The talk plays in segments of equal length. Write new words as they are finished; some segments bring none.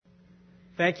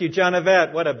Thank you, John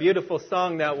Yvette. What a beautiful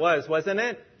song that was, wasn't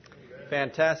it?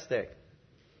 Fantastic.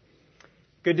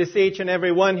 Good to see each and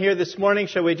every one here this morning.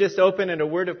 Shall we just open in a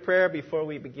word of prayer before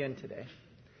we begin today?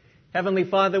 Heavenly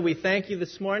Father, we thank you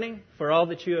this morning for all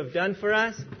that you have done for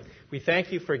us. We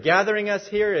thank you for gathering us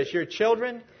here as your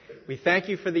children. We thank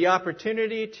you for the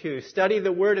opportunity to study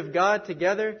the Word of God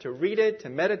together, to read it, to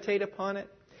meditate upon it.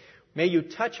 May you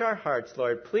touch our hearts,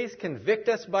 Lord. Please convict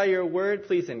us by your Word.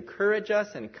 Please encourage us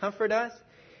and comfort us.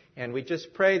 And we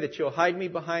just pray that you'll hide me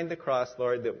behind the cross,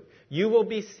 Lord, that you will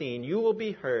be seen, you will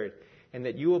be heard, and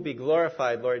that you will be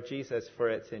glorified, Lord Jesus, for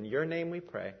it's in your name we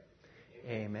pray.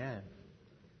 Amen.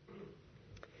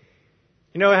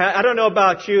 You know, I don't know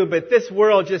about you, but this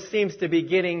world just seems to be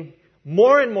getting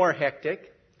more and more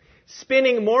hectic,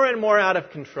 spinning more and more out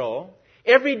of control.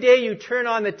 Every day you turn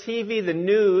on the TV, the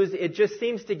news, it just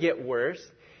seems to get worse.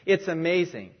 It's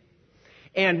amazing.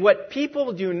 And what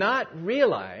people do not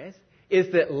realize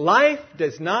is that life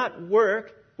does not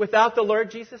work without the Lord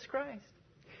Jesus Christ.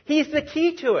 He's the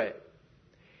key to it.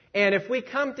 And if we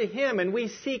come to Him and we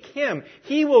seek Him,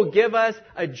 He will give us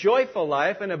a joyful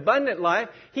life, an abundant life.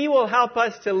 He will help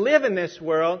us to live in this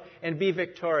world and be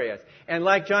victorious. And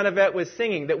like John Yvette was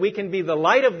singing, that we can be the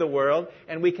light of the world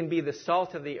and we can be the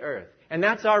salt of the earth. And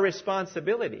that's our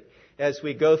responsibility as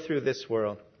we go through this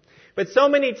world. But so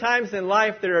many times in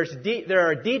life there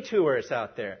are detours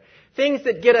out there. Things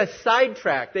that get us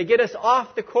sidetracked. They get us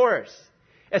off the course.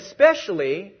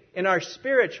 Especially in our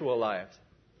spiritual lives.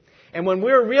 And when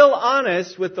we're real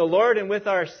honest with the Lord and with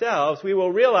ourselves, we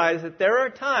will realize that there are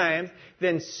times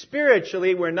then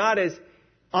spiritually we're not as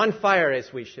on fire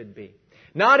as we should be.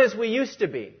 Not as we used to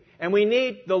be. And we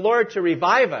need the Lord to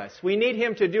revive us. We need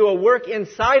Him to do a work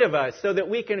inside of us so that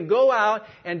we can go out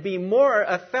and be more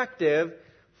effective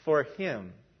for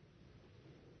Him.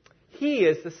 He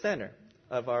is the center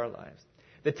of our lives.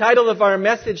 The title of our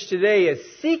message today is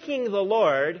Seeking the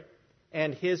Lord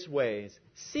and His Ways.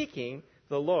 Seeking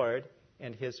the Lord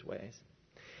and His ways.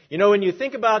 You know, when you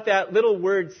think about that little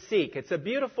word seek, it's a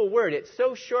beautiful word. It's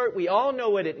so short, we all know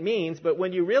what it means, but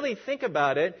when you really think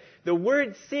about it, the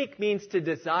word seek means to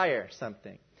desire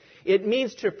something. It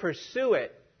means to pursue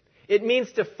it. It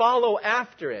means to follow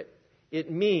after it. It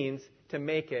means to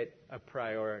make it a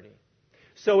priority.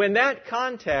 So in that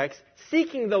context,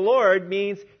 seeking the Lord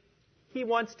means He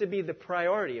wants to be the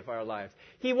priority of our lives.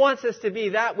 He wants us to be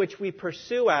that which we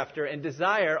pursue after and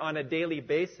desire on a daily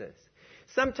basis.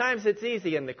 Sometimes it's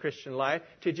easy in the Christian life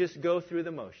to just go through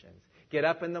the motions. Get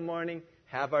up in the morning,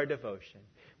 have our devotion.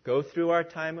 Go through our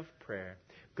time of prayer.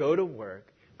 Go to work.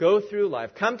 Go through life.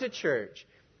 Come to church.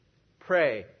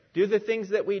 Pray. Do the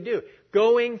things that we do.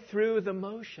 Going through the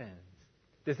motions.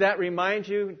 Does that remind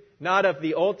you not of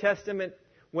the Old Testament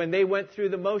when they went through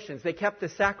the motions? They kept the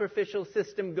sacrificial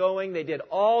system going. They did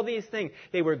all these things.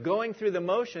 They were going through the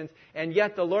motions. And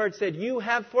yet the Lord said, you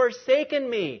have forsaken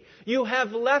me. You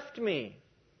have left me.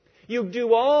 You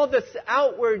do all this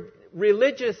outward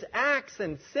religious acts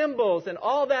and symbols and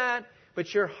all that,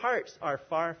 but your hearts are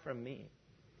far from me.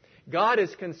 God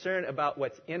is concerned about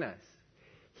what's in us.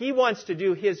 He wants to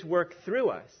do His work through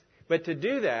us. But to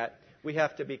do that, we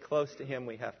have to be close to Him.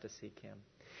 We have to seek Him.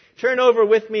 Turn over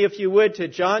with me, if you would, to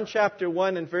John chapter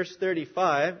 1 and verse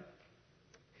 35.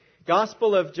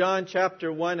 Gospel of John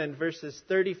chapter 1 and verses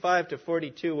 35 to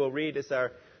 42 we'll read as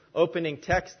our opening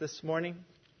text this morning.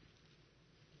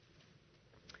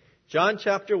 John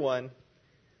chapter 1,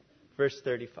 verse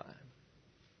 35.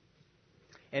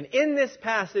 And in this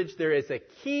passage there is a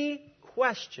key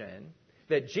question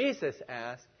that Jesus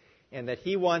asked and that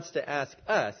He wants to ask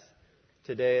us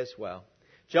today as well.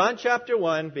 John chapter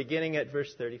 1, beginning at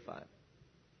verse 35.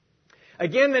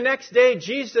 Again, the next day,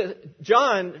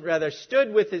 John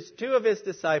stood with two of his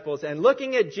disciples, and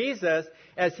looking at Jesus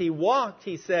as He walked,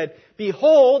 he said,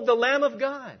 Behold, the Lamb of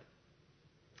God.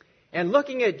 And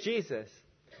looking at Jesus,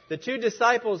 the two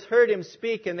disciples heard Him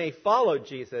speak, and they followed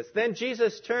Jesus. Then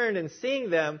Jesus turned, and seeing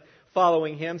them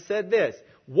following Him, said this,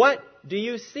 What do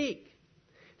you seek?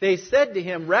 They said to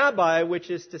Him, Rabbi, which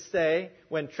is to say,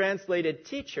 when translated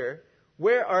teacher,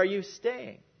 where are you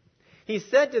staying? He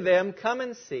said to them, Come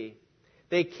and see.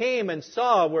 They came and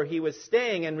saw where He was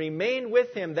staying and remained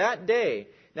with Him that day.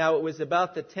 Now it was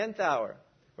about the 10th hour,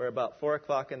 or about 4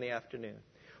 o'clock in the afternoon.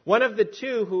 One of the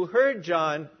two who heard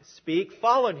John speak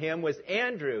followed Him was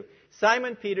Andrew,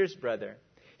 Simon Peter's brother.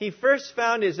 He first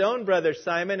found his own brother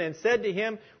Simon and said to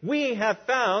him, We have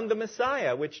found the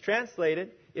Messiah, which translated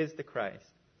is the Christ.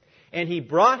 And he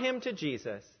brought him to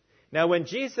Jesus. Now when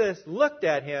Jesus looked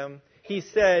at him, He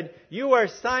said, You are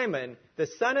Simon, the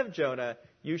son of Jonah.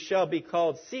 You shall be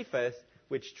called Cephas,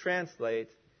 which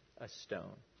translates a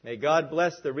stone. May God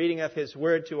bless the reading of His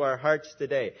Word to our hearts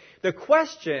today. The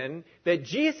question that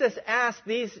Jesus asked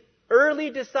these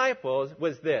early disciples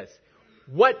was this: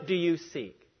 what do you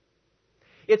seek?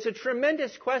 It's a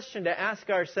tremendous question to ask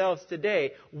ourselves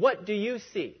today. What do you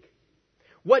seek?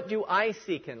 What do I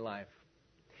seek in life?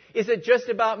 Is it just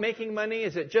about making money?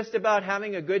 Is it just about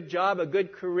having a good job, a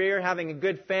good career, having a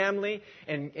good family,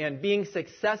 and being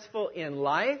successful in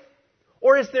life?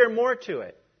 Or is there more to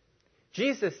it?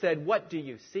 Jesus said, what do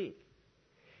you seek?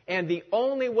 And the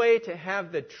only way to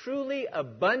have the truly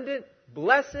abundant,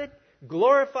 blessed,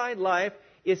 glorified life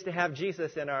is to have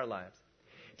Jesus in our lives.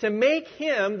 To make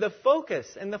Him the focus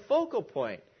and the focal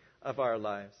point of our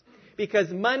lives. Because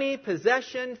money,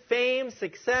 possession, fame,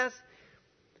 success,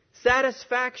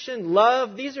 satisfaction,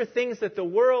 love, these are things that the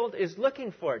world is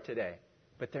looking for today.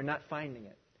 But they're not finding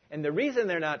it. And the reason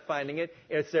they're not finding it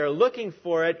is they're looking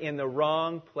for it in the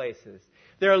wrong places.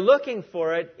 They're looking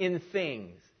for it in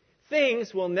things.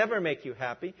 Things will never make you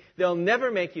happy. They'll never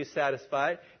make you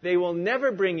satisfied. They will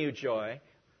never bring you joy.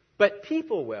 But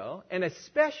people will, and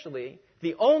especially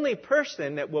the only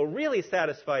person that will really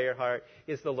satisfy your heart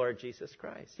is the Lord Jesus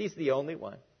Christ. He's the only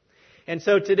one. And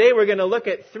so today we're going to look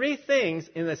at three things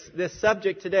in this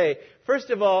subject today. First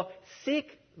of all,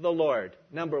 seek the Lord.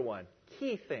 Number one,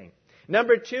 key thing.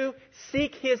 Number two,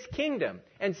 seek His kingdom.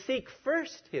 And seek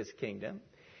first His kingdom.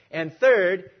 And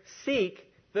third, seek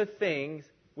the things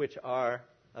which are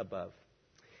above.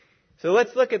 So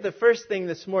let's look at the first thing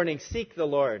this morning, seek the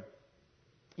Lord.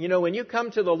 You know, when you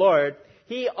come to the Lord,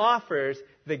 He offers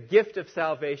the gift of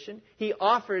salvation. He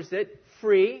offers it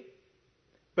free,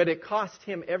 but it cost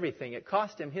Him everything. It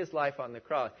cost Him His life on the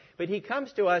cross. But He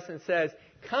comes to us and says,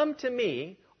 come to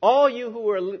me, all you who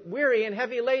are weary and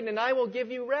heavy laden, and I will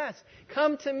give you rest.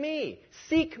 Come to me.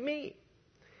 Seek me.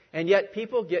 And yet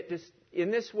people get in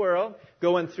this world,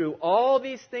 going through all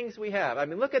these things we have. I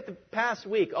mean, look at the past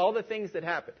week, all the things that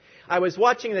happened. I was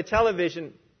watching the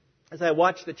television. As I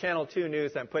watch the Channel 2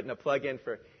 news, I'm putting a plug in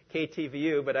for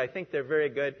KTVU, but I think they're very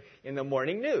good in the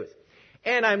morning news.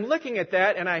 And I'm looking at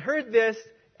that, and I heard this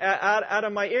out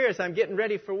of my ears. I'm getting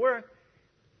ready for work.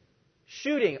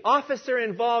 Shooting,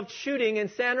 officer-involved shooting in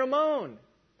San Ramon.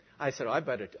 I said, I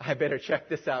better check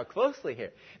this out closely here.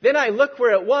 Then I looked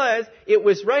where it was. It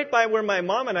was right by where my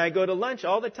mom and I go to lunch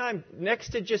all the time. Next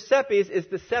to Giuseppe's is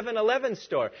the 7-Eleven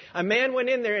store. A man went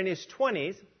in there in his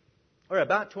 20s, or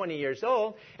about 20 years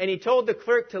old, and he told the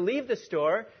clerk to leave the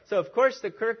store. So, of course, the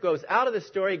clerk goes out of the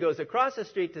store. He goes across the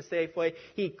street to Safeway.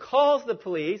 He calls the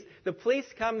police. The police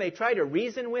come. They try to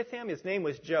reason with him. His name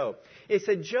was Joe. He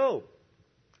said, Joe,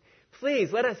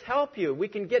 please, let us help you. We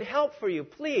can get help for you,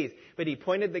 please. But he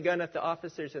pointed the gun at the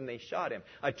officers and they shot him.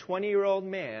 A 20-year-old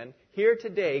man here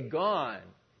today, gone.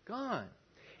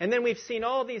 And then we've seen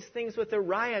all these things with the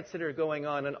riots that are going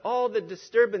on and all the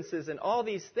disturbances and all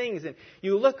these things. And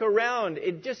you look around,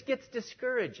 it just gets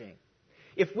discouraging.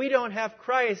 If we don't have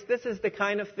Christ, this is the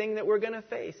kind of thing that we're going to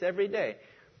face every day.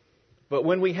 But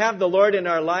when we have the Lord in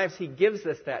our lives, He gives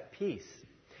us that peace.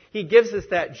 He gives us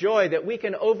that joy that we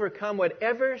can overcome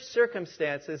whatever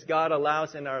circumstances God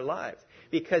allows in our lives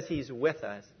because He's with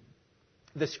us.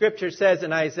 The Scripture says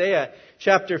in Isaiah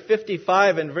chapter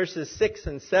 55 and verses 6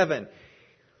 and 7,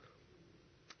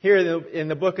 here in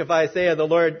the book of Isaiah,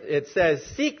 it says,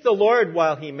 seek the Lord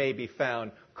while He may be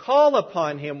found. Call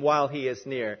upon Him while He is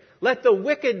near. Let the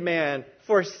wicked man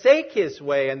forsake his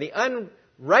way and the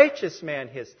unrighteous man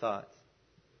his thoughts.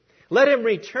 Let him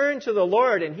return to the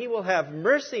Lord, and He will have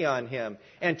mercy on him,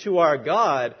 and to our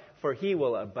God, for He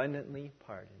will abundantly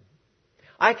pardon.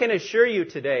 I can assure you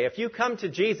today, if you come to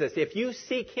Jesus, if you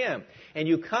seek Him, and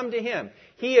you come to Him,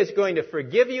 He is going to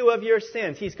forgive you of your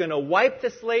sins. He's going to wipe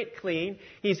the slate clean.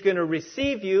 He's going to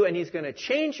receive you, and He's going to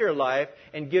change your life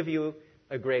and give you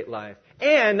a great life.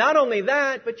 And not only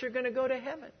that, but you're going to go to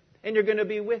heaven, and you're going to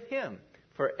be with Him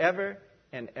forever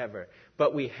and ever.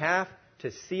 But we have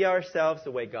to see ourselves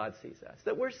the way God sees us,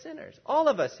 that we're sinners. All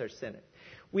of us are sinners.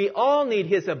 We all need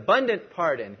His abundant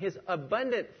pardon, His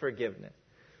abundant forgiveness.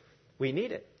 We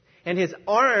need it. And His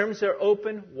arms are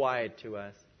open wide to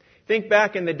us. Think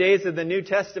back in the days of the New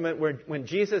Testament when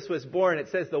Jesus was born, it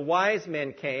says the wise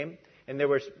men came, and there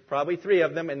were probably 3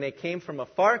 of them, and they came from a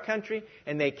far country,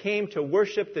 and they came to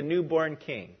worship the newborn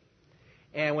king.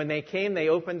 And when they came, they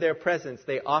opened their presents.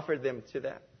 They offered them to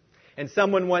them. And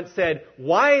someone once said,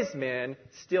 wise men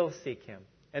still seek Him.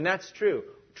 And that's true.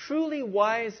 Truly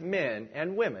wise men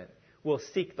and women will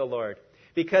seek the Lord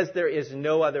because there is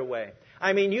no other way.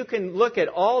 I mean, you can look at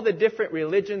all the different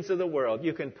religions of the world.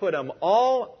 You can put them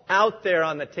all out there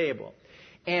on the table.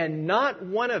 And not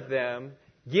one of them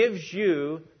gives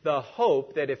you the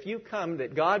hope that if you come,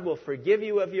 that God will forgive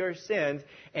you of your sins,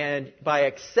 and by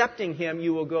accepting Him,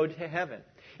 you will go to heaven.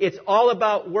 It's all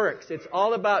about works. It's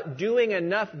all about doing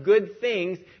enough good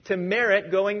things to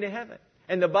merit going to heaven.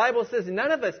 And the Bible says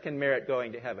none of us can merit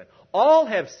going to heaven. All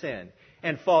have sinned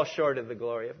and fall short of the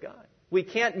glory of God. We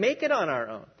can't make it on our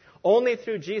own. Only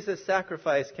through Jesus'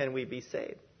 sacrifice can we be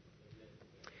saved.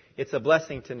 It's a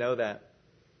blessing to know that.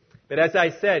 But as I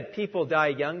said, people die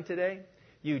young today.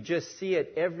 You just see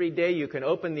it every day. You can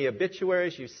open the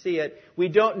obituaries, you see it. We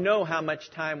don't know how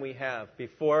much time we have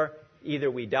before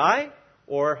either we die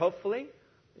or, hopefully,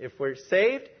 if we're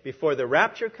saved, before the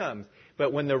rapture comes.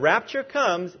 But when the rapture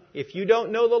comes, if you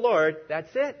don't know the Lord,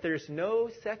 that's it. There's no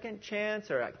second chance,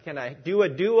 or can I do a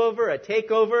do-over, a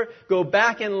takeover, go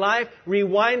back in life,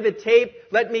 rewind the tape,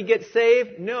 let me get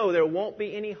saved? No, there won't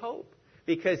be any hope.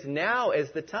 Because now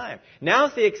is the time.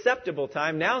 Now's the acceptable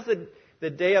time. Now's the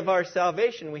day of our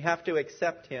salvation. We have to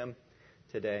accept Him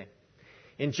today.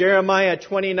 In Jeremiah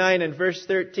 29 and verse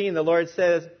 13, the Lord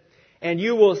says, "And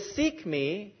you will seek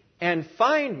me and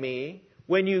find me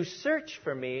when you search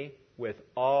for me with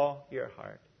all your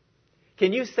heart."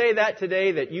 Can you say that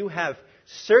today, that you have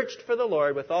searched for the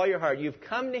Lord with all your heart? You've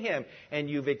come to Him and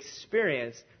you've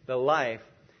experienced the life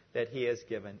that He has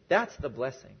given. That's the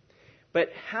blessing. But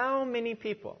how many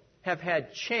people have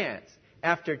had chance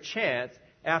after chance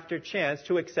after chance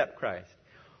to accept Christ?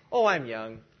 Oh, I'm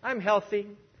young. I'm healthy.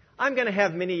 I'm going to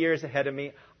have many years ahead of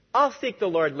me. I'll seek the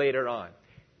Lord later on.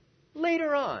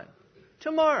 Later on.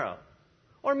 Tomorrow.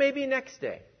 Or maybe next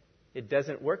day. It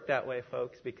doesn't work that way,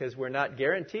 folks, because we're not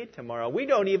guaranteed tomorrow. We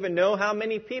don't even know how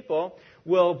many people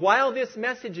will, while this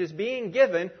message is being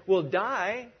given, will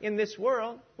die in this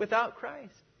world without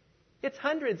Christ. It's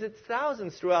hundreds, it's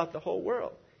thousands throughout the whole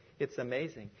world. It's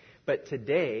amazing. But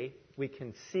today, we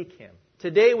can seek Him.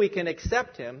 Today, we can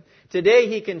accept Him. Today,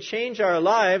 He can change our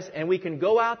lives, and we can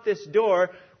go out this door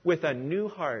with a new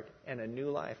heart and a new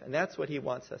life. And that's what He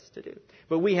wants us to do.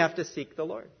 But we have to seek the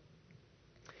Lord.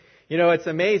 You know, it's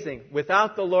amazing.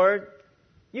 Without the Lord,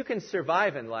 you can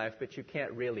survive in life, but you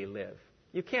can't really live.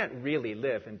 You can't really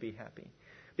live and be happy.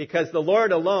 Because the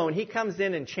Lord alone, He comes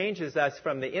in and changes us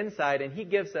from the inside, and He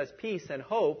gives us peace and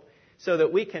hope so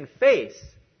that we can face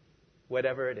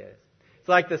whatever it is. It's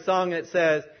like the song that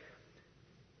says,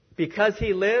 "Because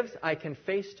He lives, I can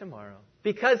face tomorrow.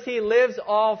 Because He lives,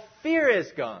 all fear is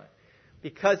gone.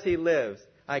 Because He lives,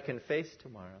 I can face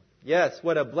tomorrow." Yes,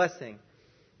 what a blessing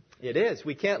it is.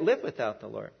 We can't live without the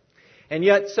Lord. And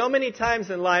yet, so many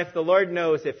times in life, the Lord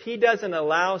knows if He doesn't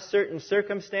allow certain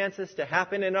circumstances to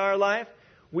happen in our life,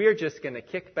 we're just going to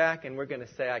kick back and we're going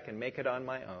to say, I can make it on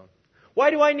my own.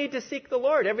 Why do I need to seek the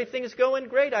Lord? Everything's going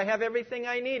great. I have everything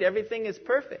I need. Everything is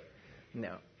perfect.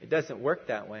 No, it doesn't work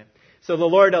that way. So the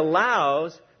Lord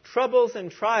allows troubles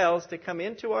and trials to come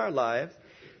into our lives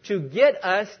to get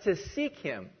us to seek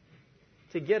Him,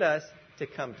 to get us to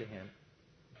come to Him.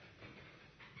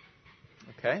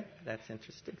 Okay, that's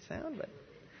interesting sound, but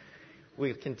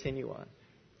we'll continue on.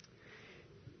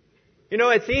 You know,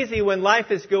 it's easy when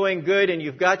life is going good and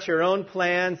you've got your own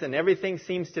plans and everything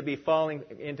seems to be falling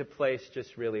into place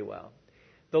just really well.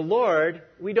 The Lord,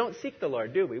 we don't seek the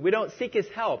Lord, do we? We don't seek His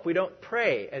help. We don't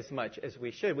pray as much as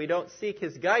we should. We don't seek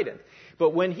His guidance.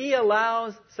 But when He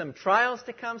allows some trials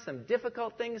to come, some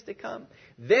difficult things to come,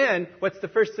 then what's the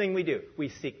first thing we do? We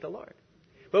seek the Lord.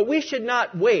 But we should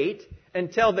not wait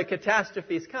until the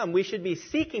catastrophes come. We should be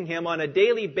seeking Him on a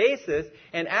daily basis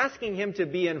and asking Him to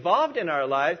be involved in our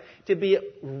lives, to be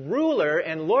ruler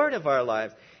and Lord of our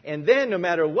lives. And then, no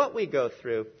matter what we go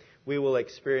through, we will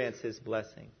experience His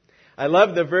blessing. I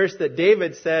love the verse that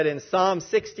David said in Psalm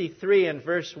 63 and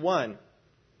verse 1,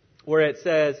 where it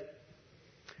says,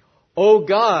 "O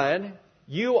God,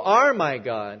 You are my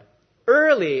God.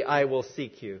 Early I will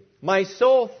seek You. My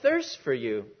soul thirsts for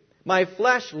You. My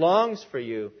flesh longs for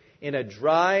You in a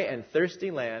dry and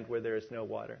thirsty land where there is no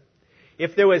water."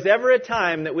 If there was ever a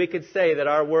time that we could say that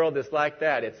our world is like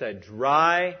that, it's a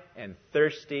dry and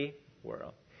thirsty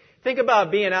world. Think about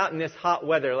being out in this hot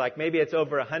weather, like maybe it's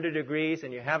over 100 degrees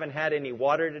and you haven't had any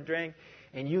water to drink,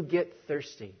 and you get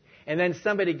thirsty. And then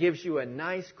somebody gives you a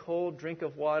nice cold drink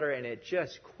of water and it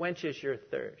just quenches your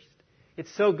thirst.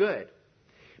 It's so good.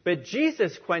 But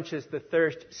Jesus quenches the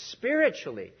thirst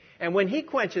spiritually. And when He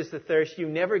quenches the thirst, you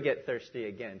never get thirsty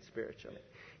again spiritually.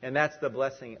 And that's the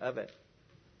blessing of it.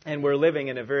 And we're living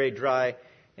in a very dry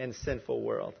and sinful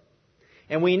world.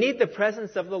 And we need the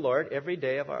presence of the Lord every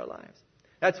day of our lives.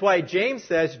 That's why James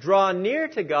says, "Draw near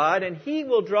to God, and He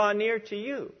will draw near to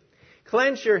you.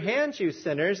 Cleanse your hands, you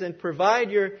sinners, and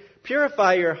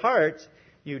purify your hearts,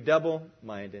 you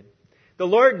double-minded." The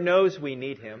Lord knows we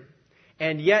need Him.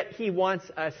 And yet He wants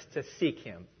us to seek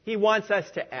Him. He wants us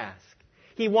to ask.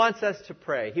 He wants us to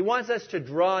pray. He wants us to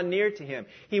draw near to Him.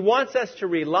 He wants us to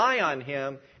rely on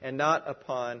Him and not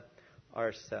upon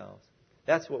ourselves.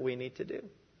 That's what we need to do.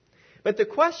 But the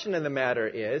question of the matter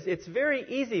is, it's very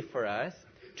easy for us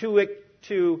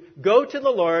to go to the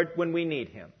Lord when we need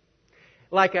Him.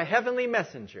 Like a heavenly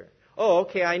messenger. Oh,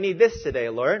 okay, I need this today,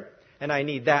 Lord. And I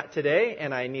need that today.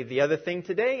 And I need the other thing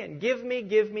today. And give me,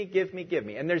 give me, give me, give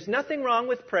me. And there's nothing wrong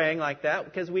with praying like that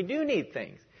because we do need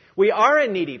things. We are a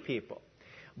needy people.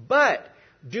 But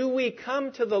do we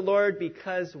come to the Lord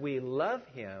because we love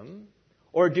Him?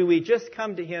 Or do we just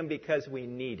come to Him because we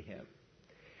need Him?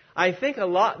 I think the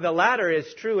latter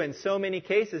is true in so many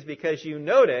cases because you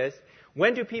notice,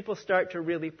 when do people start to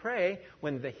really pray?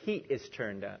 When the heat is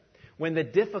turned up. When the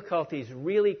difficulties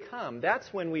really come.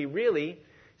 That's when we really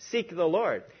seek the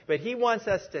Lord. But He wants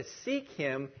us to seek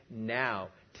Him now,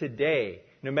 today,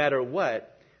 no matter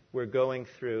what we're going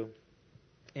through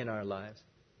in our lives.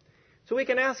 So we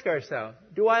can ask ourselves,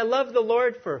 do I love the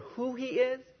Lord for who He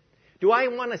is? Do I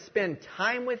want to spend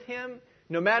time with Him,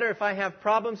 no matter if I have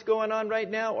problems going on right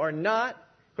now or not?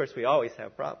 Of course, we always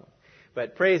have problems.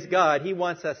 But praise God, He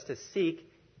wants us to seek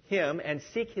Him and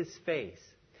seek His face.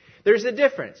 There's a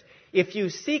difference. If you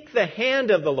seek the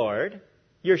hand of the Lord,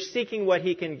 you're seeking what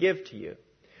He can give to you.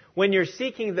 When you're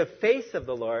seeking the face of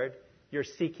the Lord, you're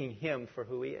seeking Him for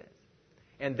who He is.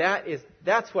 And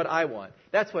that's what I want.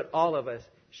 That's what all of us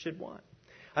should want.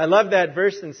 I love that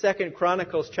verse in 2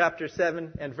 Chronicles chapter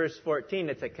 7 and verse 14.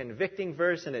 It's a convicting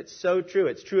verse and it's so true.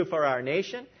 It's true for our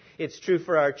nation. It's true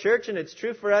for our church and it's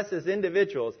true for us as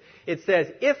individuals. It says,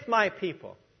 if my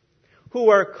people who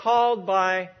are called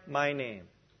by my name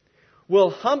will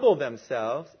humble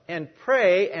themselves and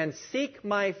pray and seek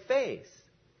my face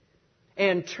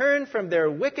and turn from their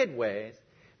wicked ways,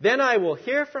 then I will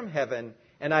hear from heaven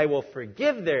and I will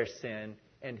forgive their sin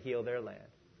and heal their land.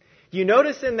 You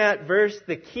notice in that verse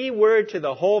the key word to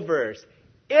the whole verse,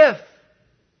 if.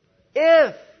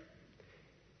 If.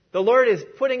 The Lord is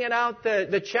putting it out,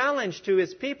 the challenge to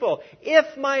His people.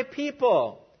 If my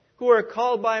people who are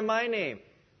called by my name,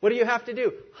 what do you have to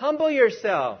do? Humble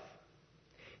yourself.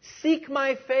 Seek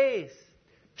my face.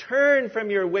 Turn from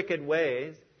your wicked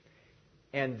ways.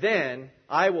 And then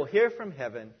I will hear from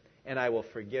heaven and I will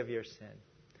forgive your sin.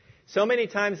 So many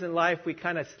times in life we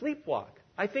kind of sleepwalk.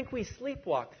 I think we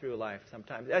sleepwalk through life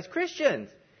sometimes. As Christians,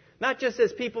 not just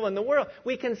as people in the world.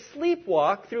 We can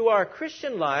sleepwalk through our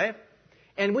Christian life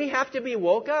and we have to be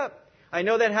woke up. I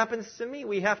know that happens to me.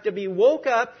 We have to be woke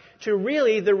up to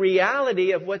really the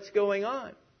reality of what's going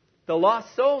on. The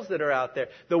lost souls that are out there.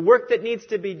 The work that needs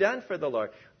to be done for the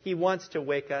Lord. He wants to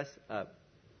wake us up.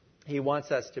 He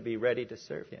wants us to be ready to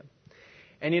serve Him.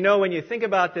 And you know, when you think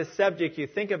about this subject, you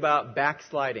think about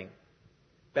backsliding.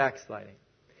 Backsliding.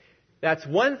 That's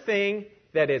one thing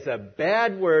that is a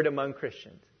bad word among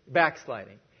Christians.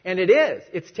 Backsliding. And it is.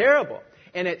 It's terrible.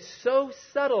 And it's so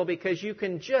subtle because you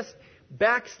can just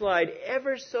backslide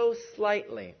ever so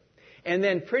slightly. And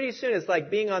then pretty soon it's like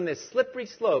being on this slippery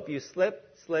slope. You slip,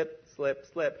 slip, slip,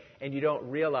 slip, and you don't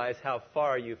realize how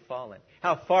far you've fallen,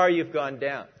 how far you've gone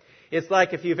down. It's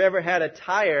like if you've ever had a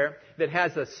tire that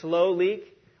has a slow leak.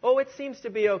 Oh, it seems to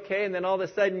be okay, and then all of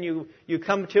a sudden you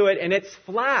come to it and it's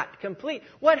flat, complete.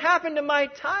 What happened to my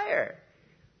tire?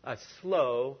 A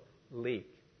slow leak.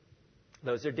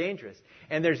 Those are dangerous.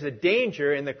 And there's a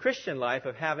danger in the Christian life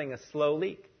of having a slow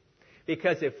leak.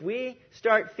 Because if we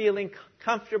start feeling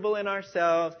comfortable in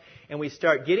ourselves and we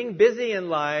start getting busy in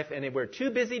life and we're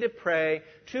too busy to pray,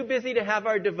 too busy to have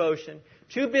our devotion,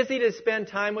 too busy to spend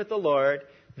time with the Lord,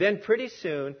 then pretty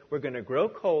soon we're going to grow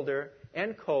colder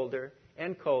and colder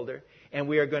and colder, and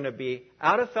we are going to be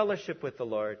out of fellowship with the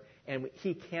Lord, and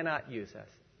He cannot use us.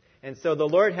 And so the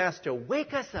Lord has to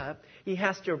wake us up. He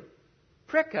has to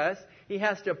prick us. He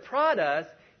has to prod us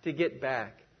to get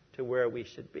back to where we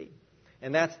should be.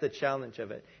 And that's the challenge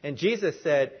of it. And Jesus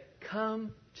said,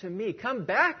 come to me. Come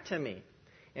back to me.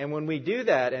 And when we do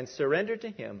that and surrender to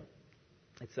Him,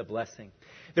 it's a blessing.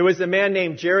 There was a man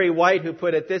named Jerry White who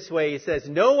put it this way. He says,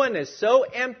 no one is so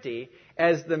empty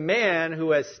as the man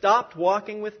who has stopped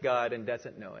walking with God and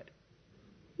doesn't know it.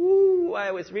 Ooh,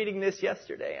 I was reading this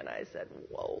yesterday and I said,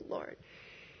 whoa, Lord.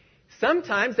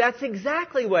 Sometimes that's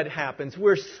exactly what happens.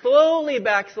 We're slowly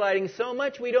backsliding so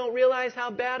much we don't realize how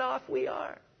bad off we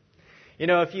are. You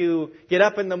know, if you get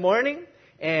up in the morning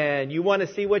and you want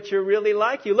to see what you're really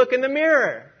like, you look in the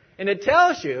mirror and it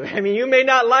tells you. I mean, you may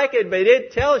not like it, but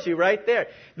it tells you right there.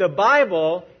 The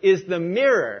Bible is the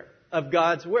mirror of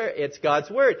God's Word. It's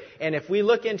God's Word. And if we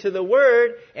look into the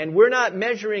Word and we're not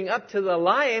measuring up to the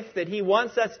life that He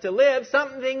wants us to live,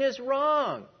 something is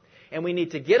wrong. And we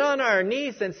need to get on our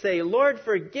knees and say, Lord,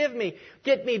 forgive me.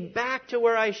 Get me back to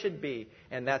where I should be.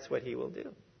 And that's what He will do.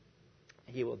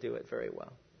 He will do it very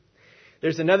well.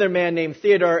 There's another man named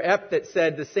Theodore Epp that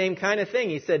said the same kind of thing.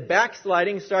 He said,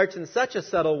 backsliding starts in such a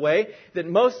subtle way that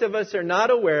most of us are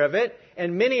not aware of it,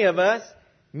 and many of us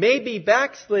may be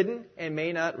backslidden and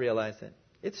may not realize it.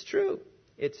 It's true.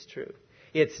 It's true.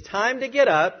 It's time to get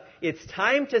up. It's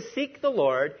time to seek the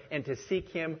Lord and to seek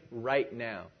Him right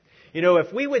now. You know,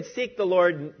 if we would seek the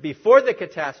Lord before the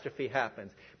catastrophe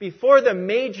happens, before the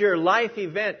major life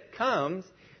event comes,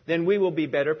 then we will be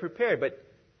better prepared. But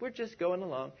we're just going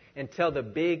along until the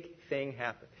big thing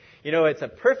happens. You know, it's a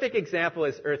perfect example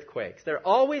is earthquakes. They're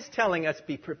always telling us,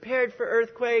 be prepared for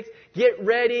earthquakes, get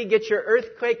ready, get your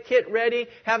earthquake kit ready,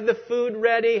 have the food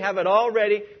ready, have it all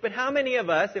ready. But how many of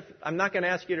us, I'm not going to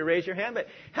ask you to raise your hand, but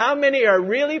how many are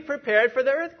really prepared for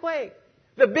the earthquake?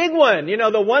 The big one, you know,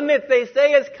 the one that they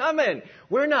say is coming.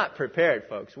 We're not prepared,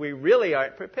 folks. We really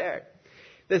aren't prepared.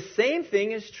 The same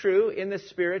thing is true in the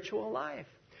spiritual life.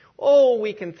 Oh,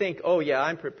 we can think, oh yeah,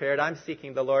 I'm prepared, I'm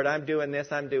seeking the Lord, I'm doing this,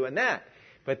 I'm doing that.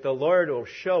 But the Lord will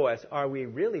show us, are we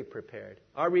really prepared?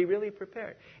 Are we really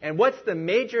prepared? And what's the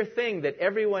major thing that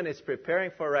everyone is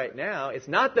preparing for right now? It's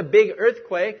not the big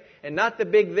earthquake, and not the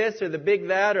big this or the big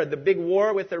that, or the big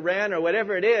war with Iran or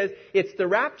whatever it is. It's the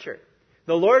rapture.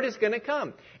 The Lord is going to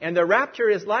come. And the rapture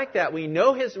is like that. We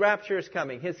know His rapture is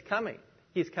coming.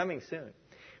 He's coming soon.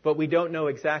 But we don't know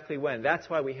exactly when. That's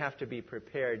why we have to be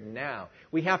prepared now.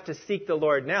 We have to seek the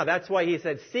Lord now. That's why He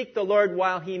said, seek the Lord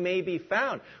while He may be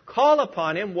found. Call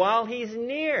upon Him while He's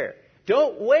near.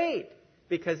 Don't wait,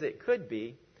 because it could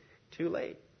be too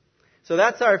late. So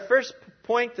that's our first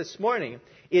point this morning,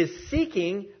 is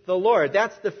seeking the Lord.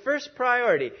 That's the first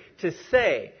priority, to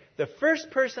say, the first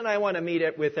person I want to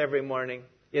meet with every morning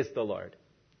is the Lord.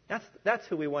 That's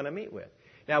who we want to meet with.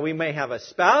 Now, we may have a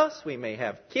spouse, we may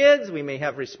have kids, we may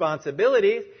have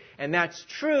responsibilities, and that's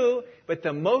true, but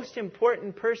the most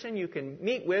important person you can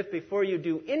meet with before you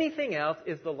do anything else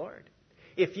is the Lord.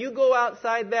 If you go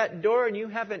outside that door and you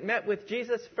haven't met with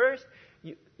Jesus first,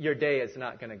 your day is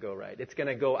not going to go right. It's going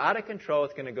to go out of control.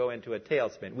 It's going to go into a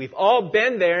tailspin. We've all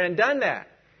been there and done that.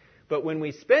 But when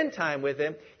we spend time with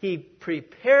Him, He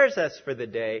prepares us for the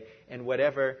day and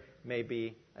whatever may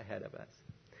be ahead of us.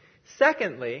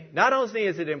 Secondly, not only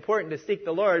is it important to seek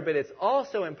the Lord, but it's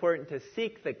also important to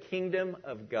seek the kingdom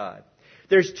of God.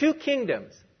 There's two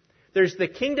kingdoms. There's the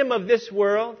kingdom of this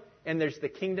world, and there's the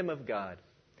kingdom of God.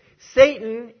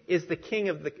 Satan is the king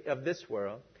of this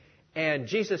world, and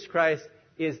Jesus Christ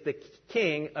is the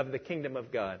king of the kingdom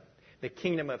of God, the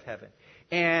kingdom of heaven.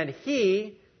 And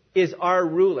He is our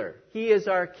ruler. He is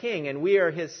our king, and we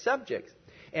are His subjects.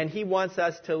 And He wants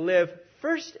us to live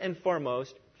first and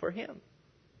foremost for Him.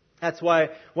 That's why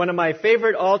one of my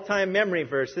favorite all-time memory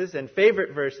verses and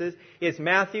favorite verses is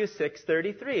Matthew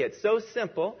 6:33. It's so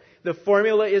simple. The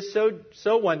formula is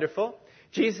so wonderful.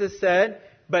 Jesus said,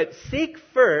 but seek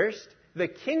first the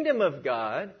kingdom of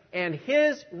God and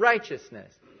His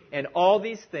righteousness, and all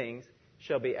these things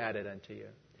shall be added unto you.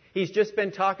 He's just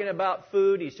been talking about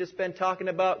food. He's just been talking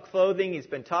about clothing. He's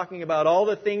been talking about all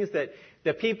the things that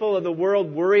the people of the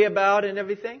world worry about and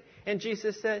everything. And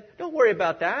Jesus said, don't worry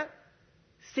about that.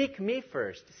 Seek me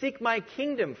first. Seek my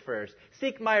kingdom first.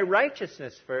 Seek my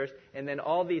righteousness first. And then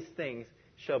all these things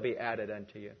shall be added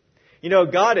unto you. You know,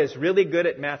 God is really good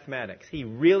at mathematics. He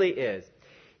really is.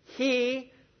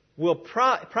 He will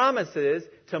promises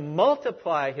to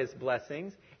multiply His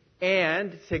blessings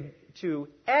and to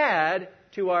add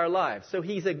to our lives. So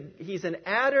He's an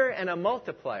adder and a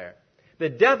multiplier. The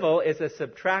devil is a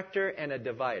subtractor and a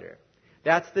divider.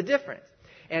 That's the difference.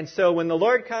 And so when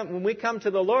we come to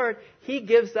the Lord, He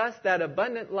gives us that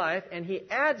abundant life and He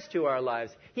adds to our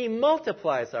lives. He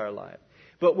multiplies our life.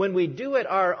 But when we do it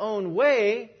our own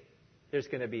way, there's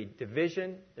going to be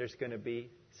division. There's going to be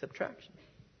subtraction.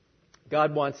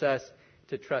 God wants us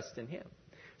to trust in Him.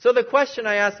 So the question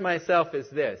I ask myself is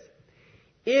this: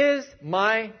 is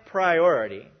my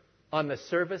priority on the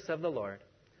service of the Lord,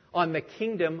 on the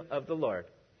kingdom of the Lord?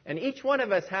 And each one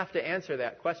of us have to answer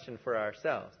that question for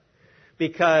ourselves.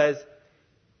 Because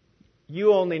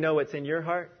you only know what's in your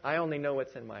heart. I only know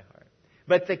what's in my heart.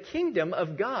 But the kingdom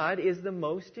of God is the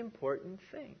most important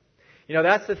thing. You know,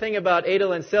 that's the thing about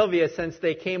Adel and Sylvia since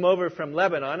they came over from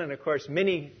Lebanon, and of course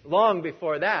long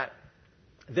before that,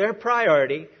 their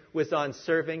priority was on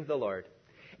serving the Lord.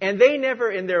 And they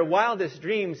never in their wildest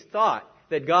dreams thought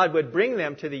that God would bring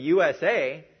them to the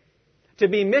USA to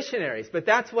be missionaries. But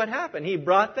that's what happened. He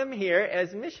brought them here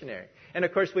as missionaries. And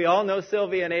of course, we all know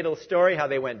Sylvia and Adel's story, how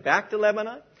they went back to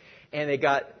Lebanon and they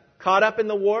got caught up in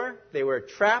the war. They were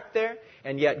trapped there.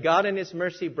 And yet God in His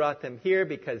mercy brought them here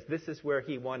because this is where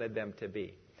He wanted them to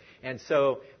be. And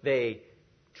so they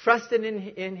trusted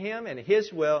in Him and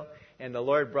His will. And the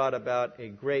Lord brought about a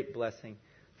great blessing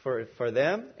for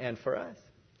them and for us.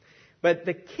 But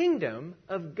the kingdom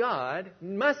of God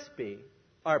must be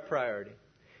our priority.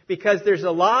 Because there's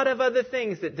a lot of other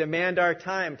things that demand our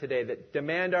time today, that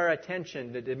demand our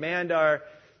attention, that demand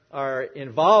our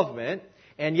involvement.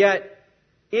 And yet,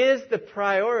 is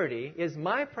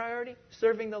my priority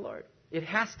serving the Lord? It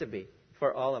has to be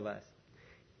for all of us,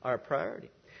 our priority.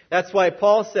 That's why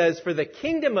Paul says, for the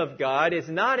kingdom of God is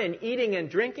not in eating and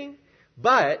drinking,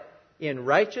 but in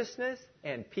righteousness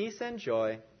and peace and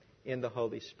joy in the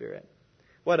Holy Spirit.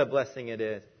 What a blessing it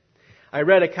is. I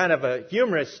read a kind of a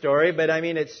humorous story, but I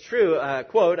mean it's true,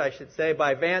 quote, I should say,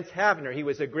 by Vance Havner. He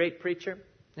was a great preacher,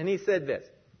 and he said this: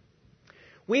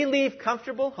 "We leave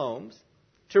comfortable homes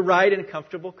to ride in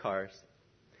comfortable cars,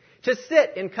 to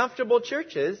sit in comfortable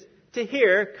churches, to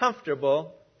hear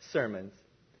comfortable sermons.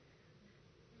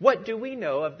 What do we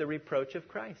know of the reproach of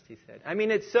Christ?" he said. I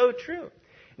mean, it's so true.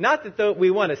 Not that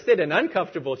we want to sit in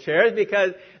uncomfortable chairs,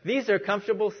 because these are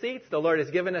comfortable seats. The Lord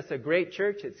has given us a great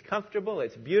church. It's comfortable.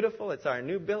 It's beautiful. It's our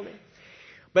new building.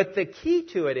 But the key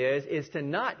to it is to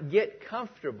not get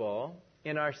comfortable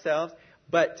in ourselves,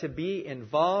 but to be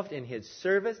involved in His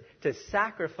service, to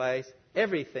sacrifice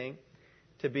everything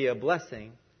to be a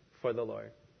blessing for the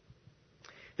Lord.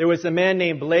 There was a man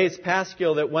named Blaise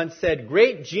Pascal that once said,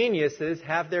 "Great geniuses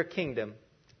have their kingdom,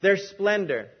 their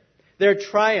splendor, their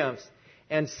triumphs,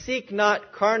 and seek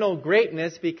not carnal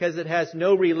greatness because it has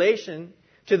no relation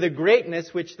to the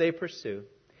greatness which they pursue.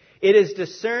 It is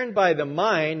discerned by the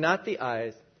mind, not the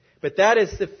eyes, but that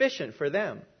is sufficient for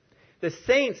them. The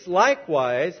saints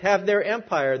likewise have their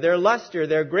empire, their luster,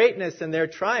 their greatness, and their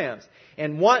triumphs,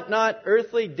 and want not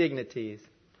earthly dignities,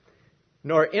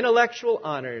 nor intellectual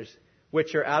honors,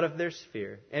 which are out of their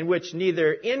sphere, and which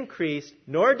neither increase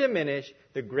nor diminish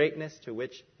the greatness to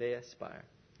which they aspire."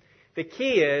 The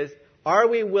key is, are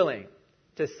we willing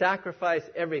to sacrifice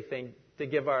everything to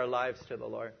give our lives to the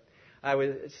Lord?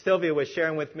 Sylvia was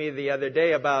sharing with me the other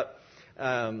day about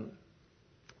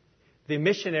the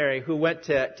missionary who went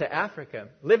to Africa,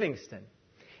 Livingston.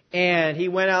 And he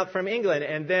went out from England,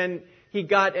 and then he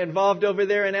got involved over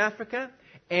there in Africa,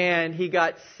 and he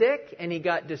got sick, and he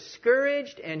got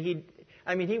discouraged, and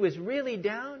he was really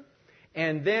down.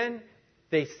 And then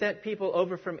they sent people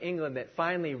over from England that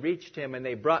finally reached him, and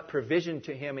they brought provision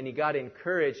to him, and he got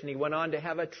encouraged, and he went on to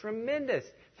have a tremendous,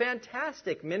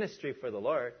 fantastic ministry for the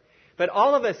Lord. But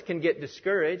all of us can get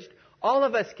discouraged. All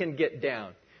of us can get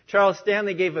down. Charles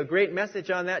Stanley gave a great message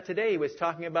on that today. He was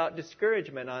talking about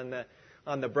discouragement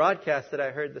on the broadcast that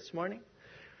I heard this morning.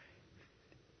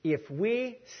 If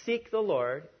we seek the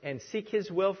Lord and seek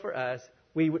His will for us,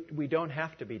 we don't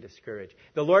have to be discouraged.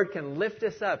 The Lord can lift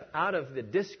us up out of the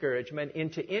discouragement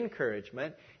into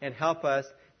encouragement and help us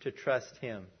to trust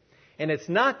Him. And it's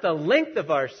not the length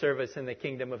of our service in the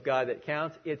kingdom of God that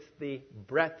counts. It's the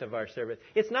breadth of our service.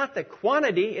 It's not the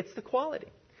quantity, it's the quality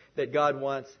that God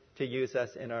wants to use us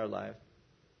in our lives.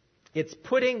 It's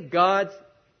putting God's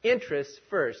interests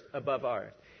first above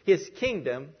ours. His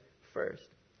kingdom first.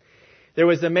 There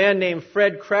was a man named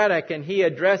Fred Craddock, and he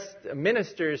addressed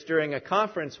ministers during a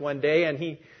conference one day, and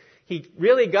he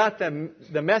really got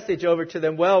the message over to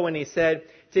them well when he said,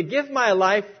 "To give my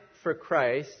life for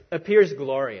Christ appears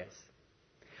glorious.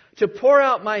 To pour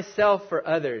out myself for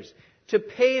others, to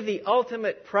pay the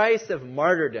ultimate price of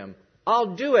martyrdom.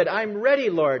 I'll do it. I'm ready,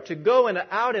 Lord, to go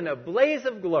out in a blaze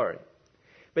of glory."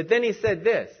 But then he said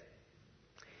this.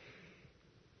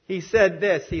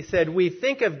 He said, "We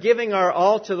think of giving our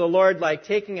all to the Lord like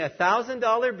taking a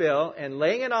 $1,000 bill and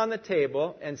laying it on the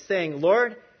table and saying,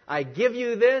 'Lord, I give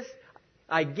you this.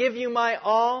 I give you my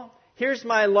all. Here's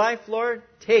my life, Lord.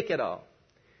 Take it all.'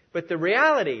 But the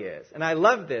reality is," and I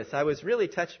love this, I was really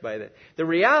touched by this. The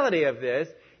reality of this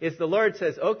is the Lord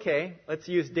says, "Okay, let's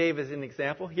use Dave as an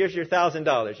example. Here's your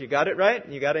 $1,000. You got it right?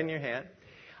 You got it in your hand.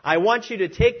 I want you to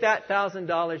take that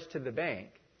 $1,000 to the bank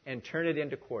and turn it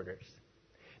into quarters."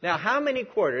 Now, how many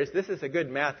quarters, this is a good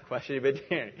math question, but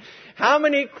how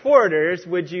many quarters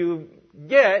would you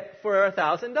get for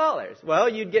 $1,000? Well,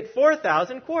 you'd get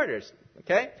 4,000 quarters,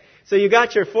 okay? So you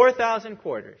got your 4,000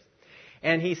 quarters.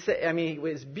 And he said, it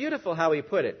was beautiful how he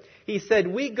put it. He said,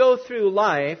 we go through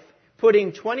life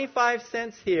putting 25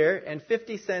 cents here and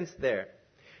 50 cents there.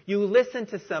 You listen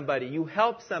to somebody, you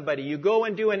help somebody, you go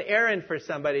and do an errand for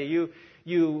somebody,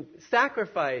 you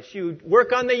sacrifice, you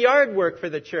work on the yard work for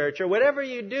the church, or whatever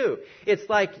you do. It's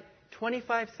like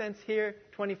 25 cents here,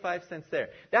 25 cents there.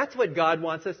 That's what God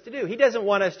wants us to do. He doesn't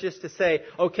want us just to say,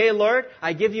 okay, Lord,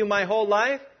 I give you my whole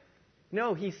life.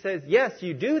 No, He says, yes,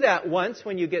 you do that once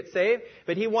when you get saved,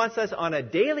 but He wants us on a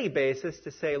daily basis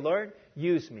to say, Lord,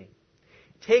 use me.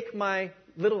 Take my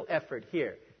little effort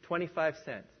here, 25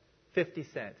 cents, 50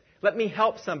 cents. Let me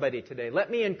help somebody today. Let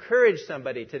me encourage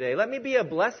somebody today. Let me be a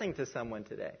blessing to someone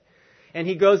today. And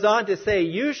he goes on to say,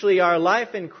 usually our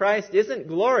life in Christ isn't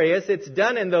glorious. It's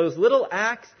done in those little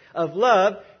acts of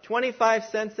love, 25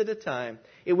 cents at a time.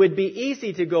 It would be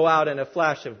easy to go out in a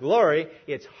flash of glory.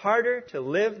 It's harder to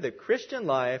live the Christian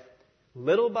life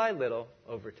little by little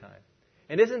over time.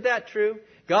 And isn't that true?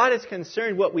 God is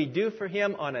concerned what we do for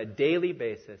Him on a daily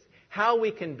basis. How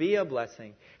we can be a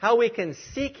blessing. How we can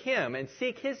seek Him and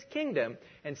seek His kingdom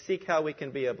and seek how we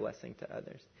can be a blessing to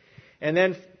others. And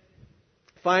then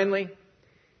finally,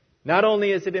 not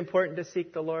only is it important to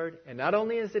seek the Lord, and not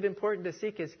only is it important to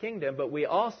seek His kingdom, but we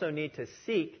also need to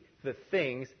seek the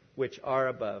things which are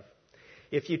above.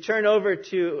 If you turn over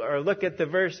to, or look at the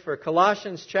verse for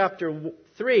Colossians chapter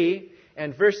 3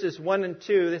 and verses 1 and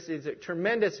 2, this is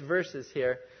tremendous verses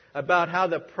here about how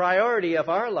the priority of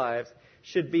our lives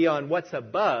should be on what's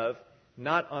above,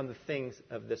 not on the things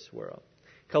of this world.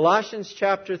 Colossians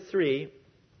chapter 3,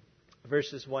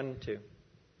 verses 1 and 2.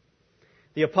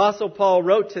 The Apostle Paul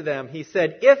wrote to them, he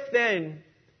said, if then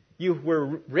you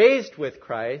were raised with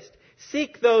Christ,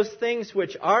 seek those things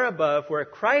which are above, where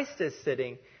Christ is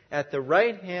sitting at the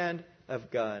right hand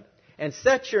of God. And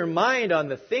set your mind on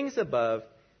the things above,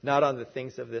 not on the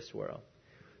things of this world.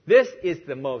 This is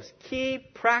the most key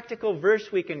practical verse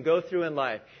we can go through in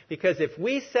life. Because if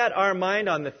we set our mind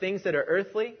on the things that are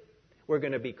earthly, we're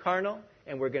going to be carnal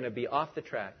and we're going to be off the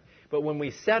track. But when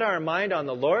we set our mind on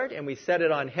the Lord and we set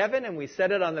it on heaven and we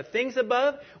set it on the things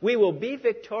above, we will be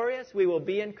victorious, we will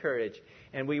be encouraged,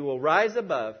 and we will rise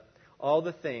above all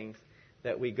the things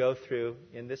that we go through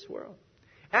in this world.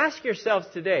 Ask yourselves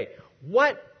today,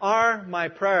 what are my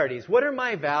priorities? What are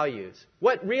my values?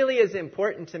 What really is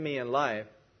important to me in life?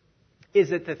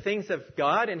 Is it the things of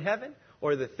God in heaven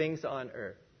or the things on